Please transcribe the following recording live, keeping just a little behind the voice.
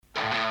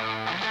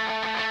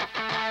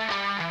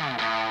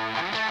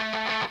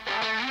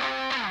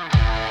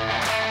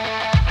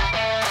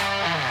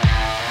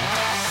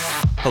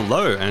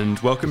Hello, and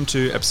welcome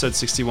to episode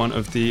 61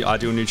 of the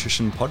Ideal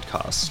Nutrition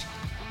Podcast.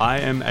 I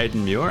am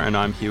Aidan Muir, and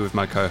I'm here with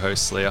my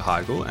co-host Leah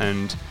Heigl,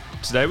 and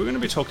today we're going to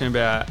be talking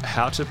about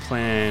how to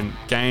plan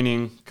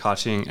gaining,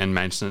 cutting, and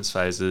maintenance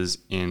phases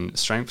in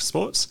strength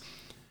sports.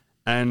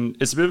 And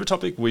it's a bit of a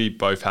topic we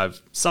both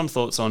have some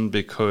thoughts on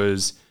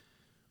because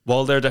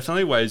while there are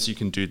definitely ways you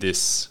can do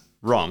this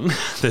wrong,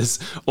 there's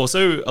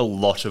also a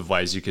lot of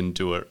ways you can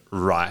do it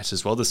right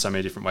as well. There's so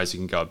many different ways you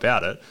can go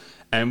about it.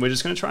 And we're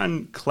just going to try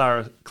and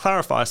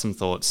clarify some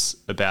thoughts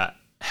about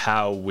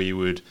how we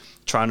would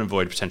try and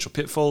avoid potential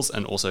pitfalls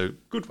and also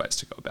good ways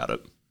to go about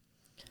it.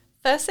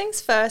 First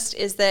things first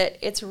is that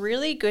it's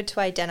really good to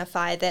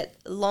identify that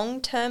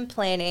long-term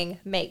planning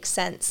makes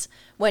sense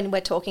when we're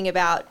talking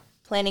about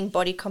planning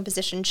body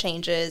composition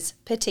changes,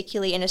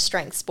 particularly in a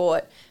strength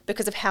sport,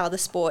 because of how the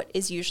sport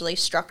is usually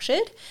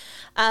structured.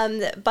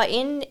 But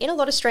in a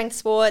lot of strength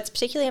sports,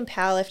 particularly in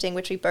powerlifting,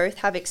 which we both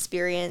have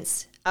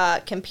experience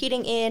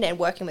competing in and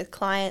working with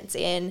clients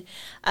in,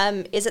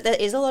 is that there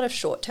is a lot of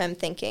short-term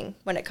thinking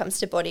when it comes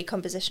to body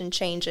composition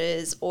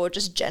changes or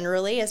just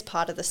generally as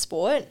part of the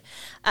sport.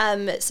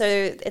 So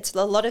it's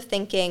a lot of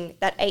thinking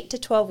that 8 to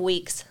 12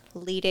 weeks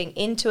leading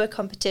into a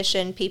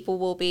competition, people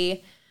will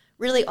be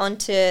really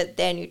onto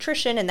their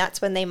nutrition, and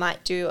that's when they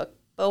might do a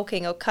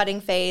bulking or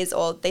cutting phase,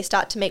 or they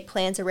start to make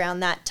plans around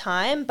that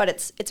time, but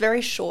it's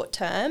very short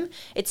term.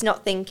 It's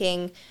not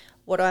thinking,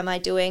 what am I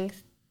doing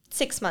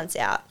 6 months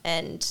out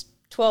and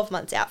 12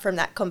 months out from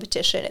that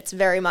competition. It's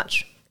very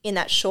much in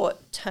that short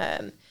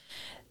term.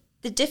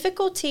 The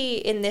difficulty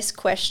in this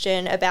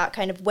question about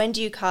kind of when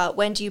do you cut,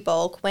 when do you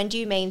bulk, when do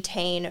you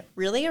maintain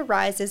really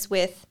arises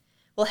with,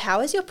 well,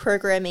 how is your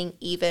programming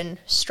even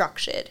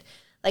structured?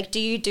 Like, do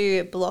you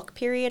do block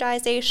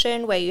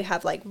periodization where you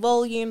have like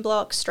volume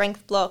blocks,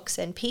 strength blocks,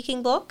 and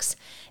peaking blocks?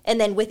 And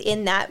then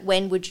within that,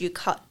 when would you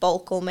cut,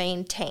 bulk, or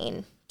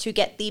maintain to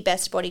get the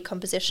best body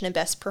composition and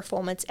best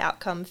performance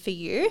outcome for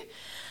you?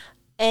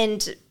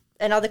 And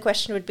another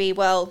question would be,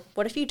 well,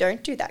 what if you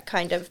don't do that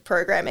kind of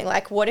programming?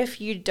 Like, what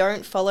if you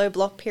don't follow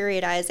block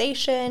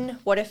periodization?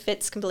 What if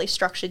it's completely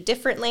structured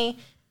differently?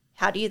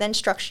 How do you then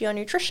structure your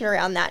nutrition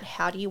around that?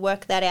 How do you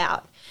work that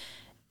out?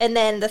 And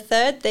then the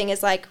third thing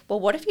is like, well,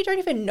 what if you don't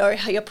even know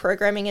how your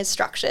programming is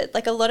structured?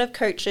 Like, a lot of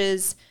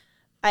coaches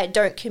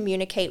don't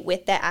communicate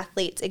with their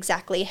athletes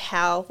exactly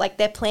how, like,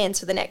 their plans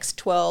for the next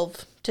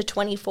 12 to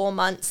 24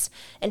 months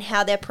and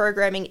how their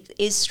programming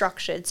is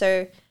structured.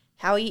 So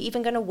how are you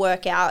even going to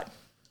work out,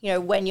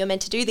 when you're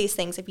meant to do these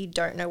things if you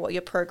don't know what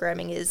your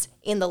programming is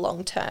in the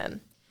long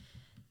term?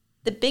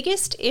 The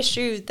biggest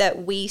issue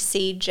that we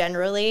see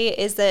generally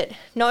is that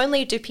not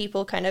only do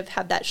people kind of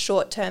have that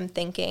short-term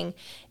thinking,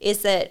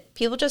 is that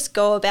people just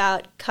go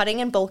about cutting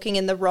and bulking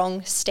in the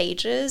wrong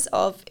stages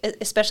of,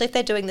 especially if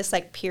they're doing this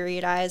like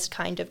periodized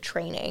kind of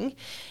training,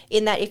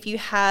 in that if you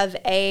have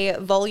a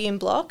volume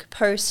block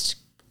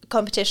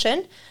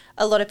post-competition,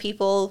 a lot of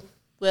people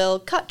will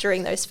cut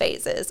during those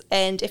phases.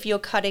 And if you're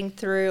cutting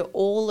through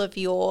all of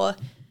your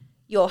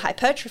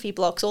hypertrophy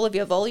blocks, all of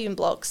your volume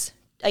blocks,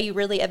 are you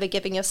really ever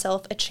giving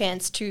yourself a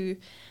chance to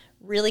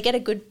really get a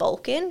good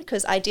bulk in?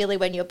 Because ideally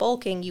when you're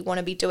bulking, you want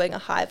to be doing a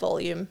high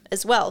volume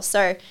as well.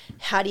 So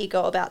how do you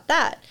go about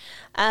that?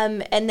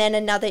 And then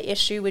another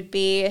issue would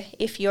be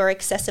if you're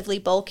excessively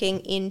bulking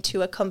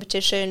into a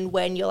competition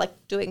when you're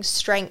like doing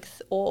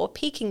strength or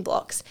peaking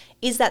blocks,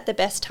 is that the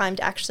best time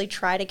to actually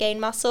try to gain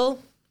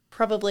muscle?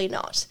 Probably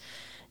not.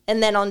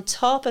 And then on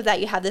top of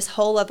that, you have this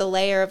whole other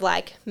layer of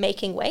like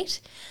making weight.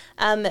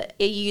 Are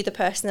you the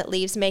person that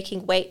leaves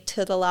making weight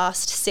to the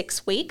last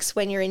 6 weeks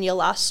when you're in your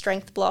last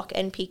strength block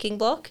and peaking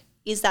block?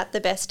 Is that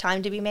the best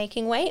time to be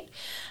making weight?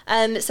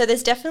 So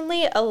there's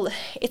definitely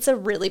it's a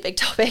really big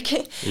topic.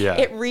 Yeah.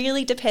 It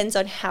really depends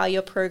on how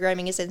your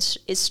programming is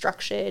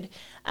structured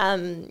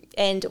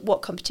and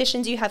what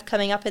competitions you have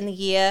coming up in the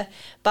year.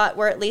 But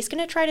we're at least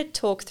going to try to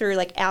talk through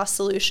like our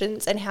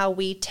solutions and how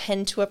we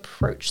tend to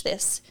approach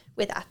this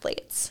with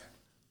athletes.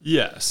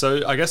 Yeah,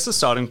 so I guess the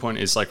starting point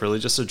is like really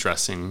just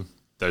addressing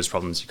those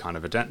problems you kind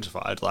of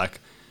identified. Like,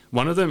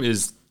 one of them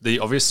is the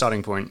obvious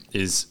starting point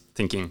is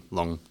thinking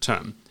long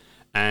term.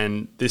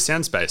 And this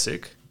sounds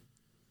basic,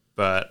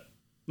 but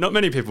not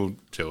many people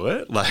do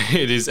it. Like,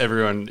 it is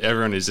everyone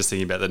is just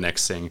thinking about the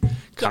next thing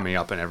coming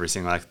up and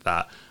everything like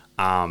that.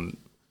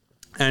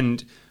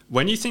 And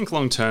when you think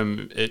long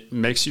term, it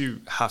makes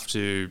you have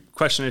to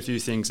question a few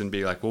things and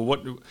be like, well,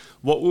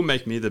 what will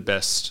make me the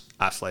best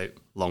athlete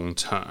long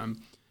term?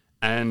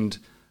 And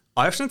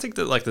I often think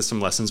that like there's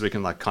some lessons we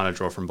can like kind of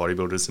draw from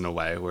bodybuilders in a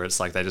way where it's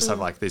like they just have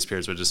like these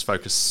periods where just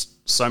focus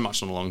so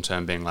much on the long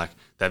term, being like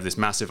they have this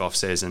massive off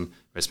season where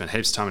they spend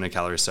heaps of time in a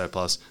calorie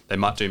surplus. They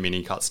might do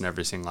mini cuts and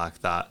everything like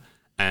that,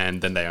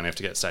 and then they only have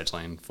to get stage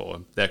lean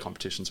for their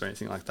competitions or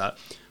anything like that.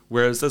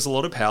 Whereas there's a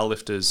lot of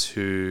powerlifters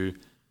who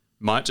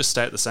might just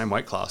stay at the same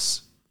weight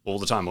class all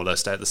the time, or they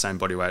stay at the same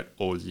body weight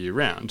all year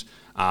round.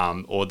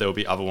 Or there'll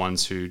be other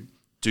ones who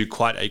do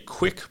quite a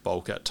quick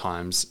bulk at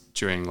times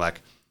during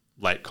like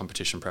late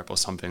competition prep or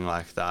something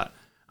like that.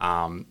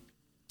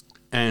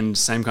 And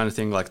same kind of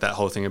thing, like that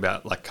whole thing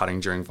about like cutting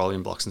during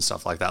volume blocks and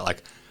stuff like that.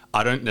 Like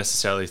I don't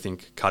necessarily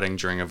think cutting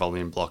during a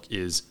volume block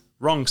is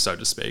wrong, so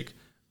to speak.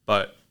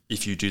 But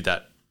if you do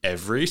that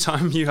every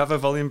time you have a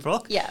volume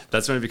block,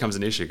 that's when it becomes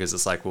an issue, because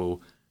it's like,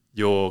 well,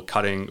 you're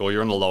cutting or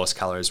you're on the lowest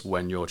calories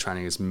when your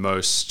training is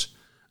most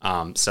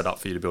set up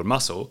for you to build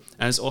muscle.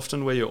 And it's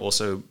often where you're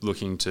also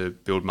looking to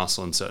build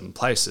muscle in certain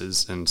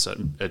places and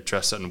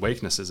address certain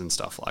weaknesses and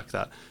stuff like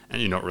that.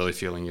 And you're not really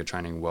feeling you're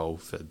training well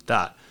for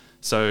that.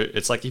 So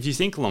it's like, if you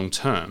think long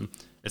term,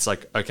 it's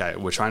like, okay,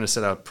 we're trying to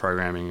set our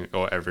programming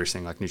or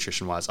everything like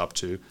nutrition wise up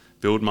to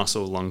build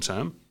muscle long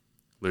term,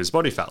 lose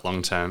body fat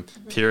long term,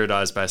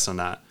 periodize based on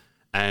that.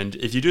 And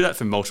if you do that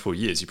for multiple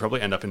years, you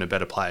probably end up in a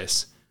better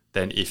place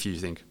than if you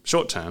think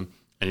short term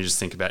and you just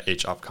think about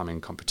each upcoming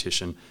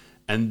competition.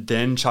 And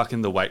then chuck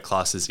in the weight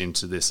classes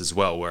into this as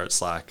well, where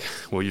it's like,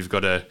 well, you've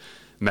got to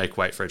make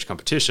weight for each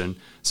competition.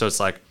 So it's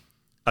like,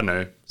 I don't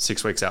know,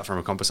 6 weeks out from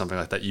a comp or something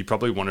like that, you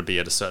probably want to be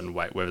at a certain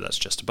weight, whether that's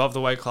just above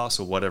the weight class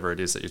or whatever it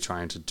is that you're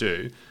trying to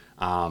do.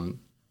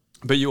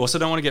 But you also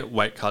don't want to get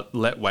weight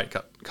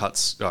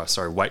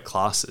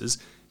classes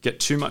get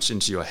too much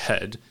into your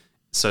head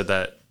so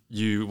that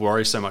you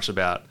worry so much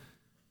about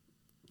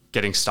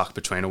getting stuck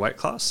between a weight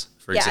class.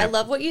 For example. I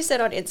love what you said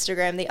on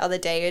Instagram the other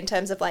day in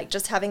terms of like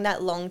just having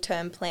that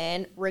long-term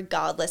plan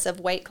regardless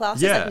of weight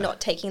classes, like not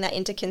taking that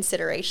into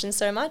consideration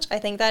so much. I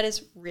think that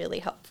is really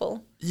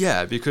helpful.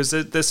 Yeah, because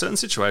there's certain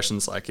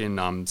situations like in,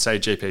 say,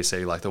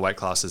 GPC, like the weight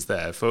classes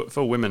there.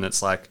 For women,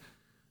 it's like,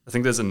 I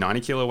think there's a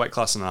 90 kilo weight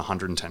class and a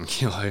 110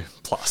 kilo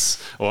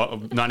plus, or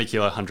 90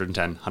 kilo,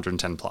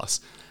 110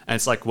 plus. And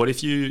it's like, what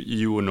if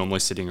you were normally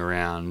sitting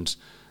around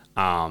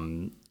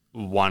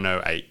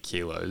 108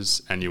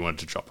 kilos and you wanted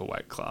to drop a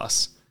weight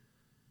class?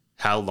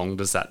 How long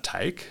does that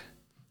take?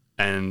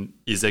 And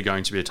is there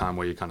going to be a time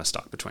where you're kind of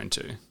stuck between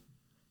two?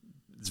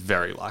 It's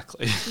very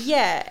likely.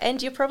 Yeah, and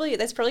there's probably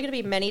going to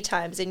be many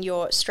times in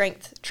your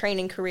strength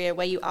training career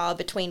where you are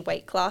between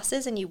weight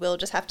classes and you will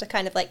just have to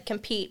kind of like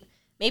compete,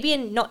 maybe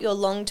in not your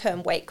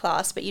long-term weight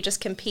class, but you just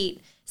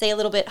compete, say, a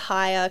little bit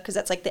higher because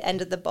that's like the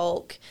end of the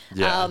bulk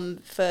for,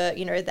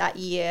 that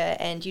year,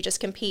 and you just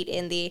compete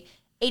in the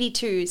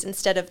 82s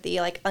instead of the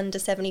like under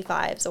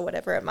 75s or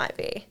whatever it might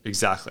be.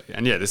 Exactly.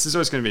 And yeah, this is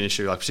always going to be an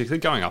issue, like particularly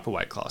going up a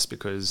weight class,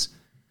 because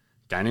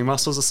gaining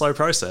muscle is a slow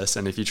process.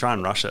 And if you try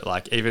and rush it,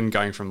 like even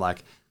going from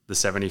like the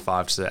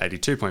 75 to the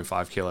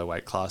 82.5 kilo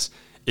weight class,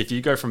 if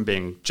you go from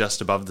being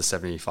just above the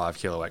 75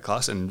 kilo weight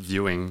class and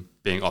viewing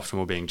being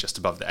optimal being just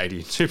above the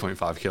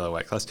 82.5 kilo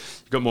weight class,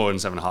 you've got more than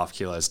 7.5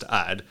 kilos to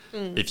add.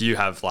 If you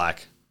have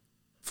like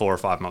 4 or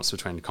 5 months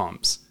between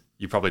comps,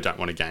 you probably don't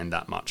want to gain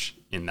that much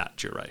in that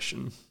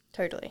duration.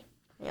 Totally.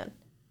 Yeah.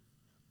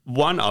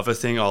 One other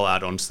thing I'll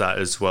add on to that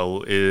as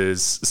well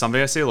is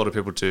something I see a lot of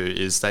people do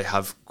is they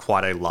have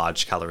quite a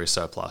large calorie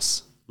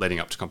surplus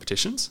leading up to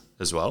competitions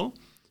as well,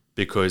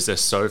 because they're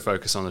so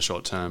focused on the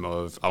short term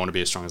of, I want to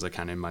be as strong as I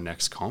can in my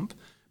next comp.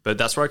 But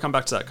that's where I come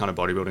back to that kind of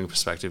bodybuilding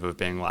perspective of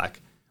being like,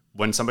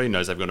 when somebody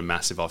knows they've got a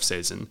massive off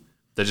season,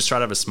 they just try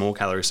to have a small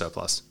calorie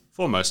surplus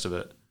for most of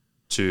it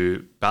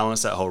to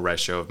balance that whole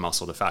ratio of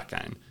muscle to fat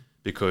gain,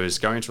 because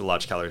going into a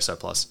large calorie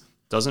surplus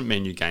doesn't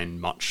mean you gain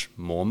much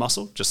more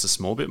muscle, just a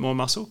small bit more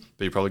muscle,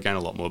 but you probably gain a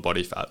lot more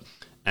body fat.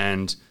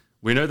 And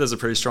we know there's a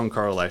pretty strong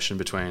correlation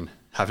between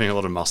having a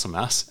lot of muscle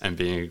mass and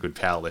being a good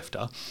power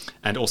lifter,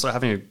 and also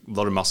having a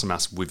lot of muscle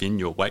mass within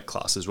your weight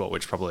class as well,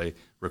 which probably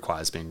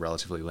requires being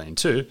relatively lean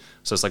too.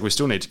 So it's like we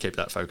still need to keep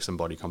that focus on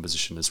body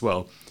composition as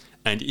well.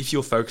 And if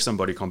you're focused on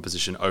body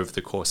composition over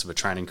the course of a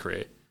training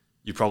career,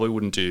 you probably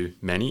wouldn't do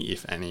many,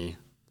 if any,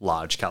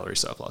 large calorie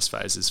surplus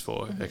phases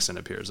for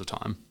extended periods of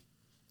time.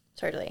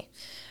 Totally.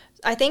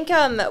 I think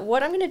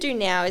what I'm going to do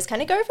now is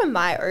kind of go over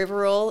my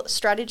overall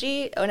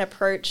strategy and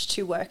approach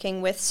to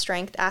working with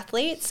strength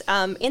athletes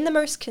in the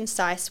most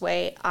concise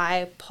way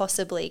I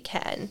possibly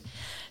can.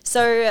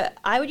 So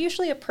I would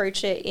usually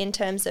approach it in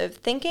terms of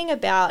thinking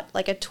about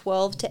like a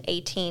 12 to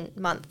 18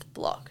 month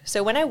block.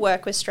 So when I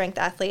work with strength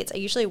athletes, I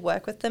usually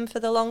work with them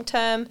for the long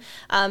term,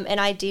 and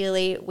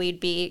ideally we'd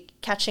be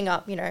catching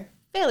up,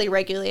 fairly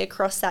regularly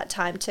across that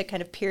time to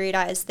kind of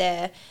periodize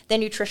their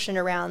nutrition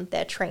around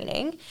their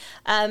training.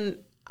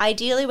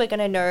 Ideally, we're going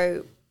to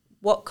know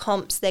what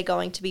comps they're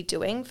going to be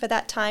doing for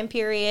that time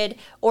period,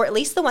 or at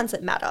least the ones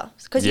that matter.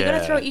 Because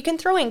you can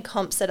throw in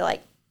comps that are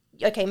like,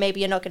 okay, maybe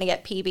you're not going to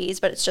get PBs,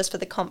 but it's just for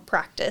the comp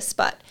practice.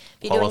 But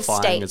if you're doing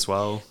state as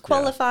well,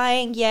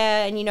 qualifying,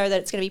 and you know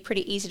that it's going to be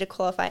pretty easy to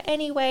qualify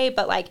anyway.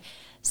 But like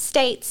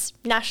states,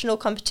 national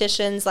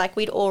competitions, like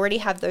we'd already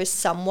have those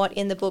somewhat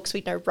in the books.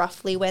 We'd know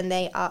roughly when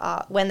they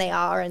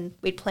are, and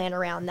we'd plan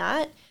around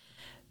that.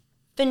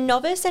 For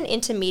novice and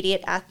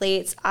intermediate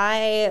athletes,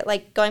 I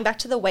like going back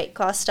to the weight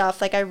class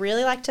stuff. Like I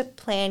really like to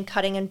plan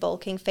cutting and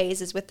bulking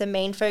phases with the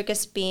main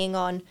focus being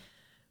on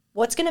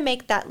what's going to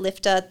make that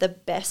lifter the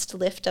best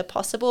lifter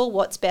possible,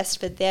 what's best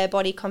for their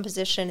body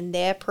composition and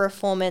their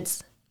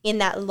performance in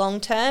that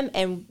long term,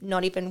 and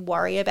not even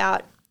worry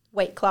about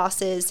weight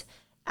classes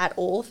at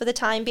all for the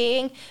time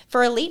being.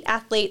 For elite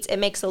athletes, it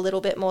makes a little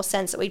bit more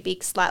sense that we'd be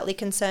slightly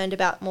concerned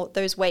about more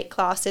those weight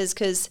classes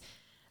because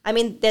I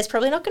mean, there's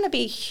probably not going to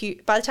be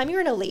huge, by the time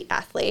you're an elite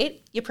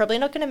athlete, you're probably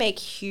not going to make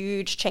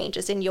huge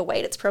changes in your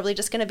weight. It's probably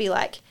just going to be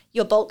like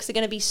your bulks are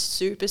going to be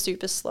super,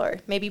 super slow.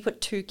 Maybe you put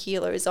 2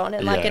 kilos on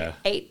in like an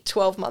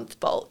 8-12 month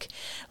bulk.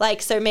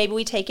 Like, so maybe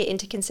we take it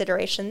into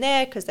consideration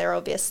there because they're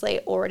obviously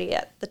already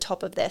at the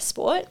top of their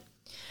sport.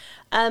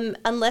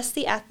 Unless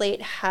the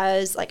athlete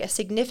has like a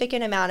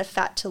significant amount of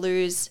fat to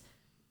lose,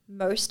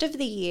 most of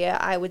the year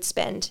I would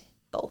spend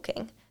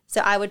bulking. So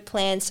I would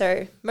plan,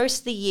 so most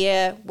of the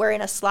year we're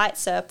in a slight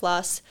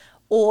surplus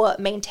or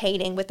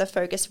maintaining, with the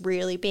focus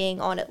really being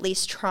on at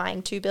least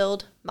trying to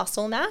build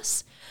muscle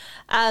mass,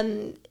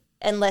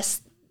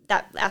 unless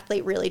that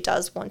athlete really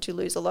does want to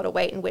lose a lot of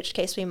weight, in which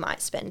case we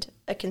might spend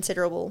a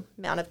considerable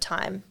amount of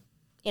time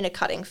in a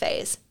cutting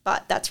phase.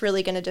 But that's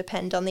really going to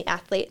depend on the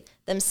athlete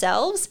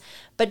themselves.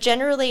 But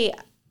generally,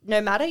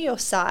 no matter your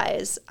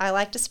size, I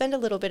like to spend a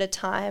little bit of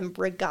time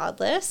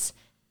regardless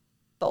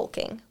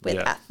bulking with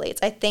athletes.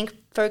 I think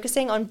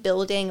focusing on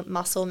building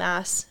muscle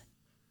mass,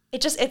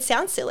 it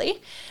sounds silly,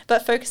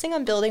 but focusing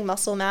on building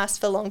muscle mass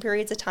for long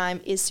periods of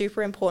time is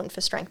super important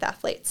for strength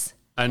athletes.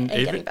 And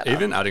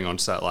even adding on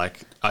to that,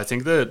 like, I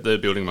think the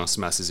building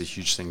muscle mass is a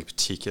huge thing,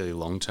 particularly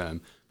long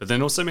term. But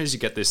then also means you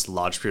get this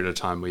large period of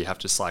time where you have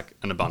just like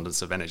an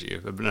abundance of energy,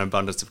 an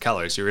abundance of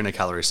calories. You're in a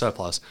calorie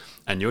surplus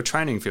and your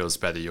training feels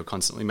better. You're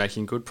constantly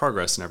making good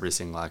progress and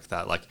everything like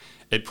that. Like,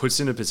 it puts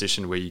you in a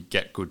position where you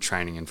get good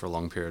training in for a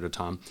long period of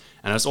time.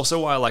 And that's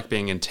also why I like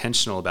being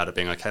intentional about it,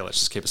 being like, hey, let's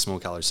just keep a small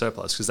calorie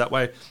surplus, because that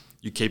way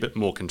you keep it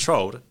more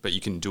controlled, but you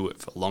can do it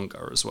for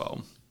longer as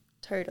well.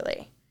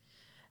 Totally.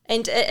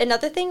 And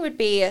another thing would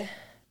be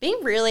being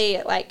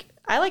really like,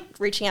 I like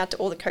reaching out to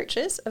all the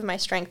coaches of my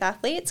strength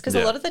athletes, because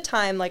a lot of the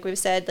time, like we've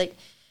said, like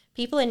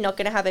people are not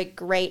going to have a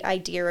great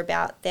idea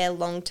about their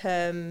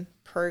long-term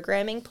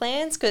programming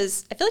plans,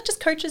 because I feel like just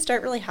coaches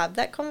don't really have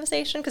that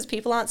conversation because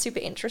people aren't super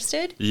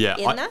interested in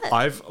that.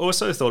 I've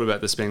also thought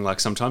about this being like,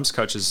 sometimes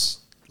coaches,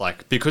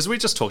 like, because we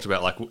just talked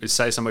about, like,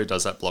 say somebody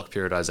does that block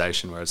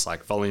periodization where it's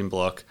like volume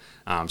block,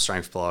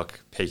 strength block,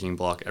 peaking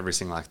block,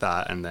 everything like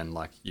that, and then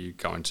like you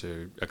go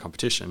into a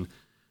competition.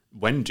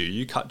 When do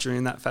you cut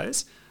during that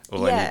phase? Or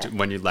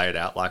when you lay it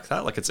out like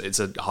that? Like, it's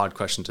a hard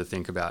question to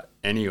think about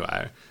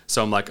anyway.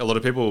 So I'm like, I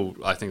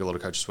think a lot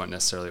of coaches won't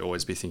necessarily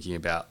always be thinking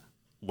about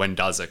when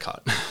does a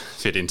cut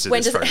fit into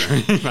this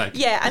program. Like,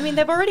 I mean,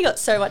 they've already got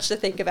so much to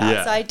think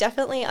about. So I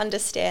definitely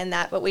understand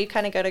that. But we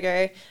kind of got to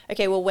go,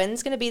 okay, well,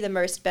 when's going to be the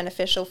most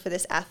beneficial for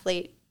this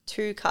athlete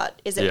to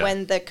cut? Is it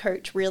when the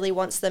coach really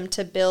wants them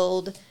to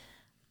build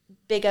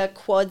bigger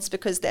quads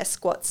because their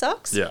squat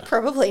sucks?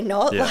 Probably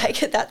not. Like,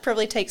 that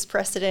probably takes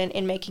precedent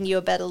in making you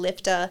a better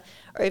lifter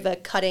over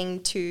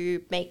cutting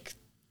to make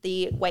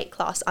the weight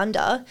class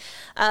under.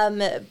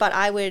 But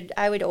I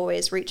would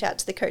always reach out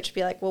to the coach and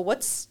be like, well,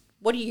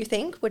 what do you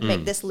think would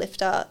make this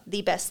lifter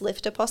the best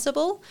lifter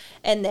possible?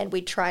 And then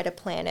we try to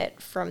plan it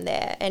from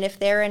there. And if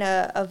they're in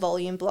a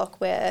volume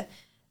block where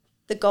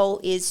the goal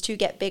is to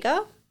get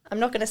bigger, I'm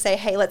not going to say,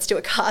 hey, let's do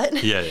a cut.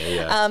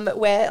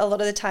 Where a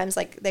lot of the times,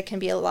 like, there can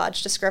be a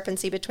large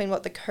discrepancy between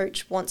what the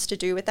coach wants to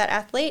do with that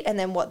athlete and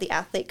then what the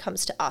athlete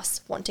comes to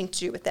us wanting to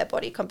do with their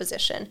body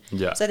composition.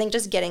 So I think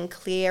just getting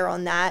clear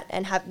on that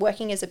and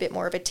working as a bit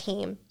more of a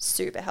team,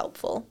 super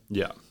helpful.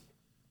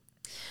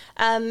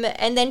 And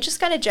then just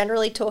kind of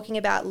generally talking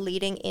about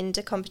leading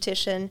into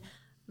competition,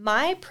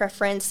 my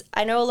preference,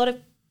 I know a lot of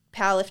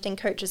powerlifting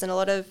coaches and a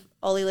lot of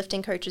Ollie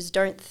lifting coaches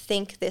don't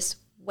think this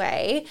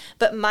way,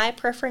 but my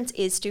preference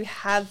is to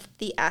have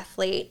the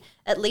athlete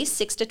at least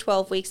 6 to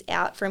 12 weeks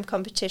out from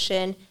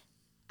competition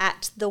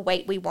at the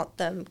weight we want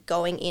them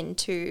going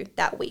into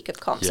that week of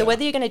comp. So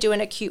whether you're going to do an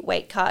acute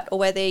weight cut or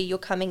whether you're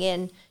coming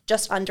in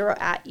just under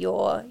or at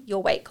your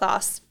weight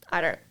class,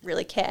 I don't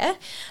really care.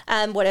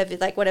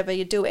 Whatever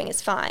you're doing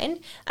is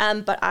fine.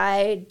 But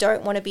I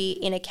don't want to be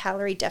in a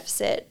calorie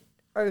deficit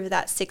over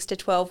that 6 to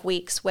 12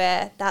 weeks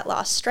where that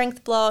last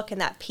strength block and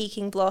that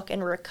peaking block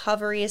and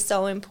recovery is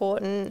so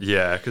important.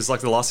 Yeah, because like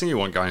the last thing you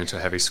want going into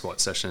a heavy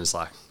squat session is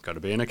like, got to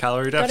be in a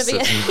calorie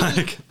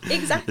deficit.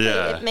 Exactly.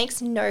 It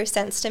makes no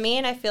sense to me.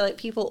 And I feel like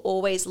people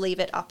always leave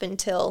it up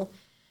until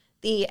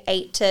the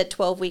 8 to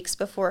 12 weeks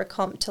before a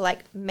comp to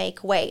like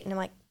make weight. And I'm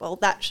like, well,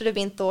 that should have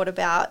been thought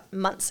about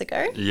months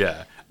ago.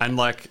 Yeah. And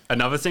like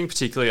another thing,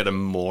 particularly at a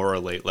more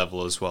elite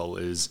level as well,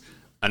 is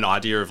an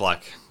idea of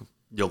like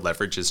your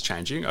leverage is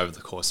changing over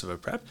the course of a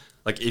prep.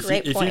 Like if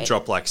you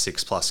drop like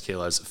 6+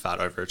 kilos of fat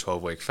over a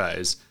 12-week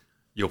phase,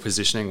 your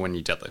positioning when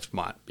you deadlift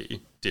might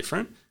be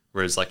different.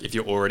 Whereas like if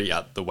you're already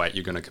at the weight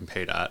you're going to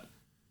compete at,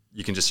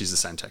 you can just use the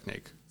same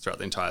technique throughout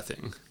the entire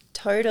thing.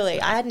 Totally.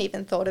 I hadn't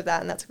even thought of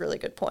that, and that's a really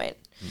good point.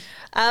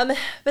 But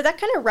that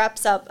kind of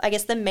wraps up, I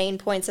guess, the main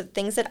points of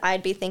things that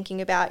I'd be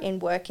thinking about in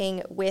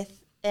working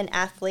with an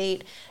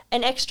athlete.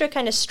 An extra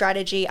kind of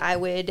strategy I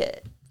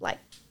would like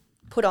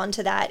put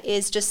onto that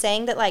is just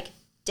saying that like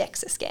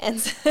DEXA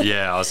scans.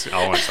 Yeah,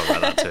 I want to talk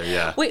about that too.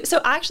 Yeah. So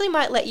I actually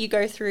might let you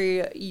go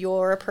through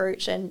your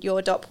approach and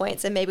your dot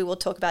points, and maybe we'll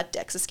talk about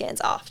DEXA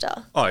scans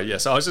after. Oh yeah,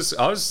 so I was just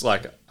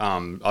going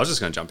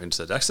to jump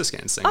into the DEXA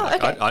scans thing. Oh,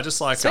 okay. I just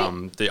like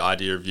the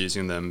idea of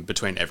using them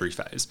between every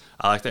phase.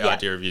 I like the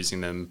idea of using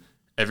them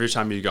every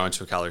time you go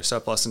into a calorie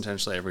surplus,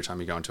 intentionally, every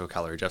time you go into a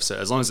calorie deficit,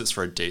 as long as it's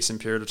for a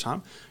decent period of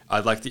time. I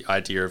like the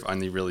idea of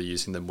only really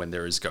using them when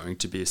there is going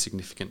to be a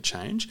significant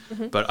change.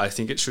 But I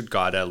think it should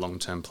guide our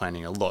long-term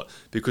planning a lot,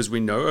 because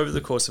we know over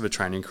the course of a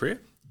training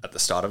career, at the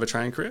start of a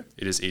training career,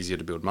 it is easier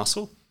to build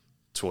muscle.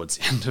 Towards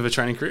the end of a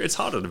training career, it's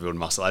harder to build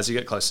muscle. As you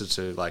get closer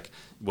to like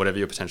whatever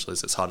your potential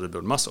is, it's harder to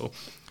build muscle.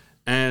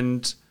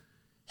 And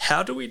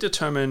how do we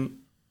determine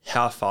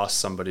how fast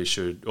somebody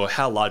should, or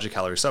how large a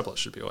calorie surplus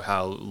should be, or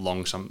how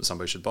long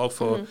somebody should bulk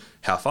for,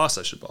 how fast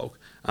they should bulk?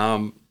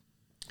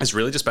 It's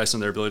really just based on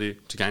their ability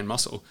to gain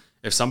muscle.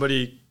 If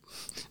somebody,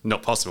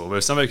 not possible, but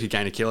if somebody could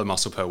gain 1 kilo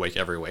muscle per week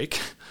every week,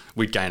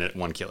 we'd gain it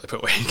 1 kilo per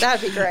week.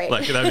 That'd be great.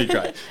 That'd be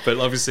great. But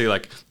obviously,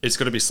 it's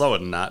got to be slower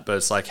than that. But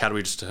it's how do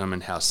we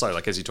determine how slow?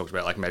 As you talked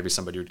about, maybe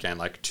somebody would gain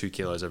 2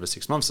 kilos over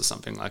 6 months or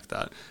something like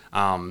that.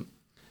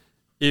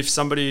 If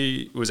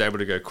somebody was able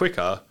to go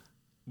quicker,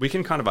 we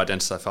can kind of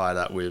identify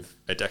that with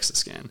a DEXA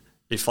scan.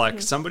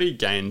 If somebody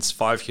gains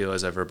 5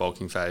 kilos over a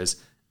bulking phase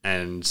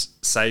and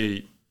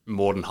say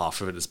more than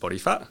half of it is body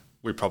fat,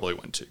 we probably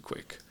went too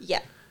quick.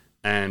 Yeah.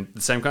 And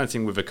the same kind of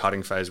thing with a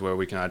cutting phase, where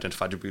we can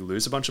identify, did we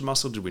lose a bunch of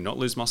muscle? Did we not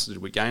lose muscle?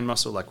 Did we gain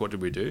muscle? What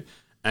did we do?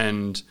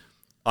 And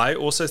I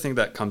also think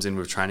that comes in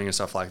with training and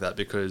stuff like that,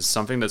 because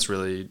something that's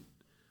really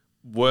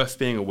worth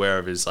being aware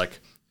of is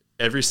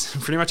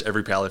pretty much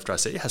every powerlifter I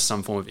see has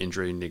some form of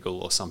injury,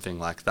 niggle, or something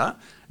like that.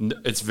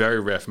 It's very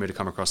rare for me to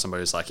come across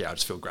somebody who's I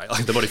just feel great.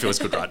 The body feels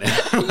good right now.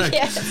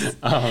 Yes.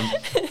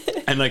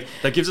 And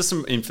that gives us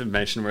some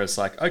information where it's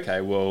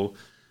okay, well,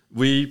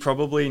 we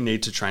probably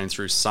need to train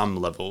through some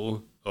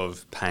level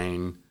of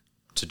pain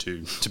to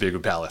be a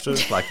good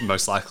powerlifter,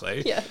 most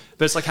likely. Yeah.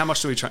 But it's how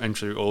much do we train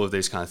through all of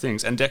these kind of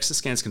things? And DEXA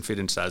scans can fit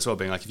into that as well,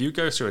 being if you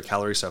go through a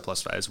calorie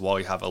surplus phase while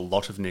you have a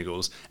lot of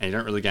niggles and you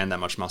don't really gain that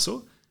much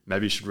muscle,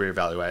 maybe you should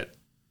reevaluate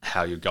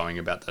how you're going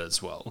about that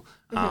as well,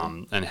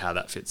 and how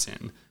that fits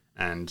in.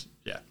 And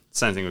yeah,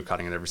 same thing with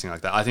cutting and everything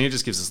like that. I think it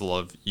just gives us a lot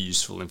of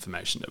useful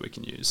information that we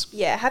can use.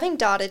 Yeah, having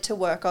data to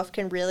work off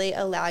can really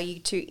allow you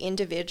to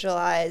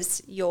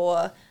individualize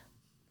your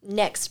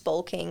next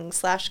bulking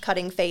 /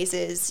 cutting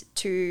phases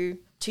to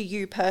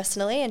you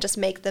personally, and just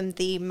make them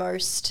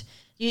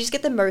you just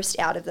get the most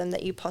out of them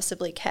that you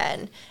possibly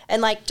can.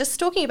 And just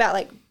talking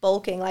about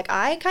bulking,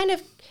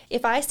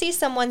 if I see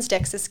someone's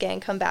DEXA scan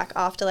come back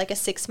after a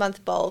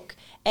 6-month bulk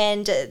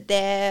and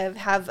they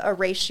have a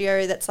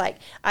ratio that's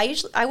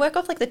I work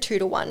off the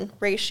 2-to-1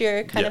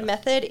 ratio kind of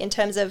method, in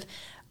terms of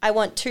I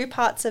want 2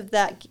 parts of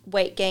that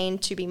weight gain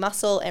to be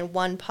muscle and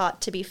 1 part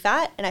to be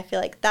fat. And I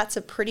feel that's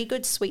a pretty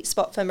good sweet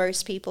spot for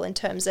most people, in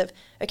terms of,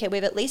 okay,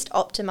 we've at least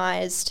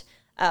optimized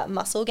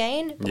muscle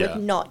gain, but we've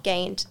not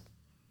gained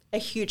a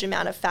huge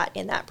amount of fat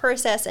in that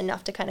process,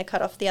 enough to kind of cut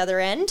off the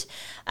other end.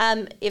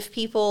 If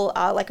people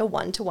are a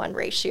 1-to-1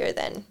 ratio,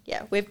 then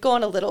we've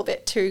gone a little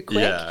bit too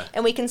quick,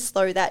 and we can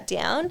slow that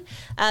down.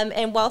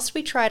 And whilst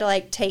we try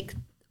to take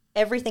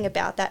everything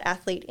about that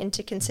athlete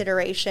into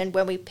consideration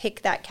when we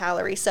pick that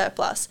calorie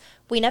surplus,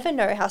 we never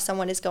know how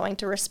someone is going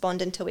to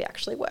respond until we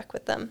actually work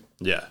with them.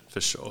 Yeah,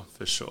 for sure.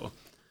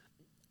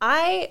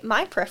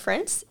 My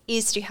preference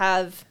is to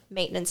have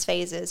maintenance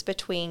phases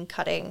between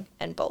cutting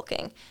and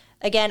bulking.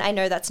 Again, I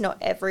know that's not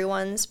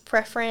everyone's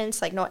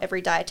preference. Not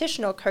every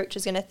dietitian or coach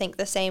is going to think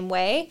the same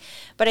way.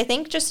 But I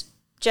think just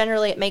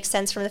generally it makes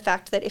sense from the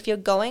fact that if you're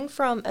going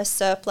from a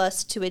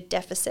surplus to a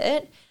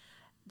deficit,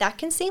 that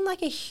can seem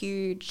like a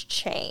huge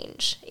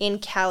change in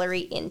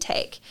calorie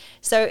intake.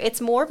 So it's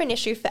more of an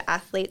issue for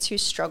athletes who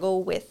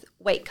struggle with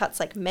weight cuts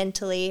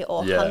mentally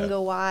or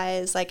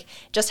hunger-wise.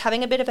 Just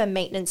having a bit of a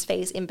maintenance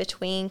phase in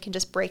between can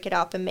just break it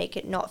up and make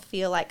it not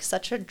feel like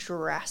such a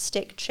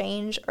drastic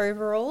change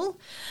overall.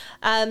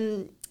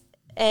 And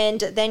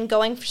then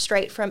going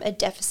straight from a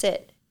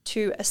deficit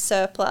to a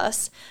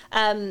surplus,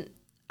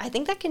 I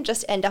think that can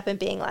just end up in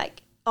being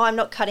oh, I'm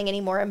not cutting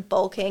anymore, I'm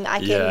bulking.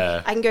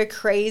 I can go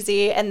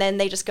crazy, and then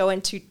they just go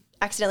into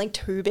accidentally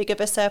too big of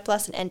a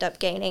surplus and end up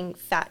gaining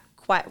fat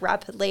quite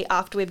rapidly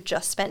after we've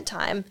just spent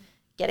time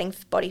getting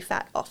body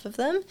fat off of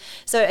them.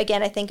 So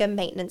again, I think a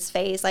maintenance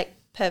phase,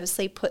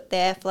 purposely put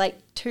there for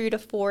 2 to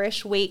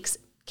 4-ish weeks,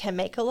 can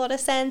make a lot of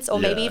sense, or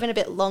maybe even a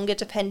bit longer,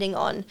 depending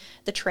on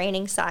the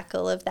training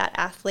cycle of that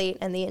athlete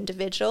and the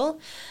individual.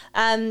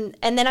 And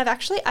then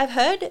I've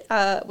heard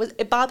was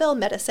Barbell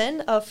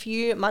Medicine a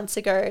few months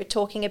ago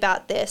talking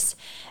about this,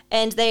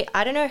 and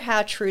I don't know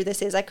how true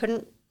this is.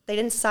 They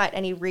didn't cite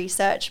any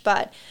research,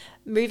 but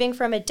moving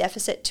from a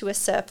deficit to a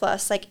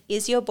surplus,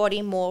 is your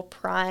body more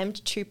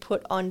primed to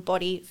put on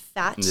body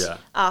fat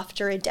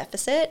after a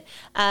deficit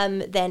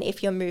than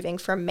if you're moving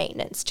from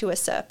maintenance to a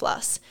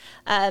surplus?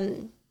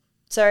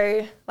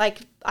 So,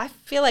 I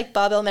feel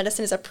barbell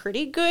medicine is a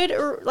pretty good,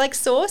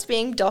 source,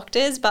 being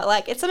doctors,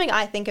 but, it's something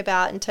I think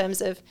about in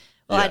terms of,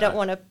 I don't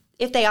want to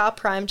if they are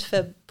primed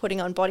for putting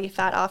on body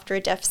fat after a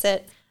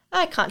deficit,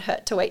 it can't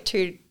hurt to wait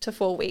 2 to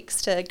 4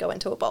 weeks to go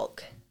into a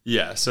bulk.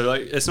 Yeah, so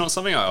like it's not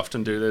something I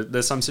often do.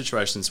 There's some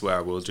situations where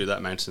I will do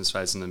that maintenance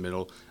phase in the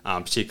middle,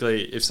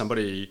 particularly if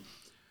somebody,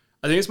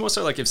 I think it's more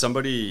so like if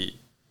somebody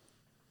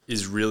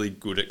is really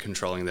good at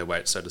controlling their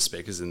weight, so to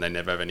speak, as in they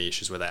never have any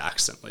issues where they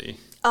accidentally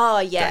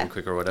gain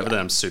quicker or whatever, then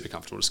I'm super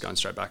comfortable just going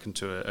straight back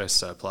into a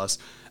surplus.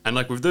 And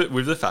like with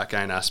the fat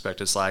gain aspect,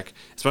 it's like,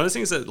 it's one of those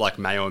things that like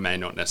may or may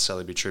not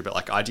necessarily be true, but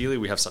like ideally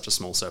we have such a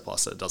small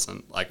surplus that it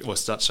doesn't like, or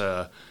such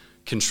a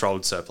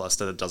controlled surplus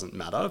that it doesn't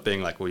matter,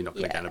 being like, well, you're not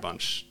going to gain a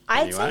bunch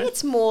anyway. I'd say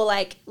it's more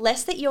like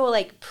less that you're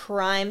like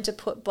primed to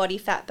put body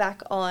fat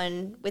back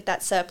on with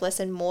that surplus,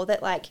 and more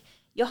that like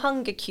your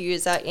hunger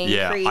cues are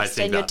increased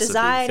and your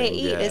desire to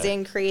eat is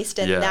increased,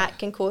 and that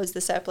can cause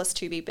the surplus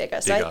to be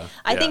bigger. So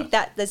I think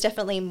that there's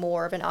definitely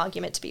more of an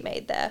argument to be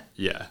made there.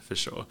 Yeah, for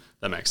sure.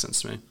 That makes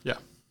sense to me. Yeah.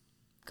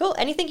 Cool.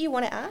 Anything you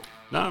want to add?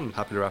 No, I'm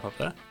happy to wrap up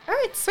there. All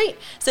right, sweet.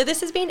 So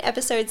this has been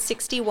episode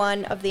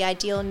 61 of the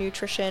Ideal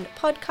Nutrition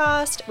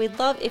podcast. We'd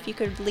love if you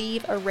could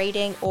leave a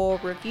rating or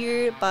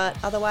review, but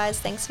otherwise,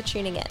 thanks for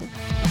tuning in.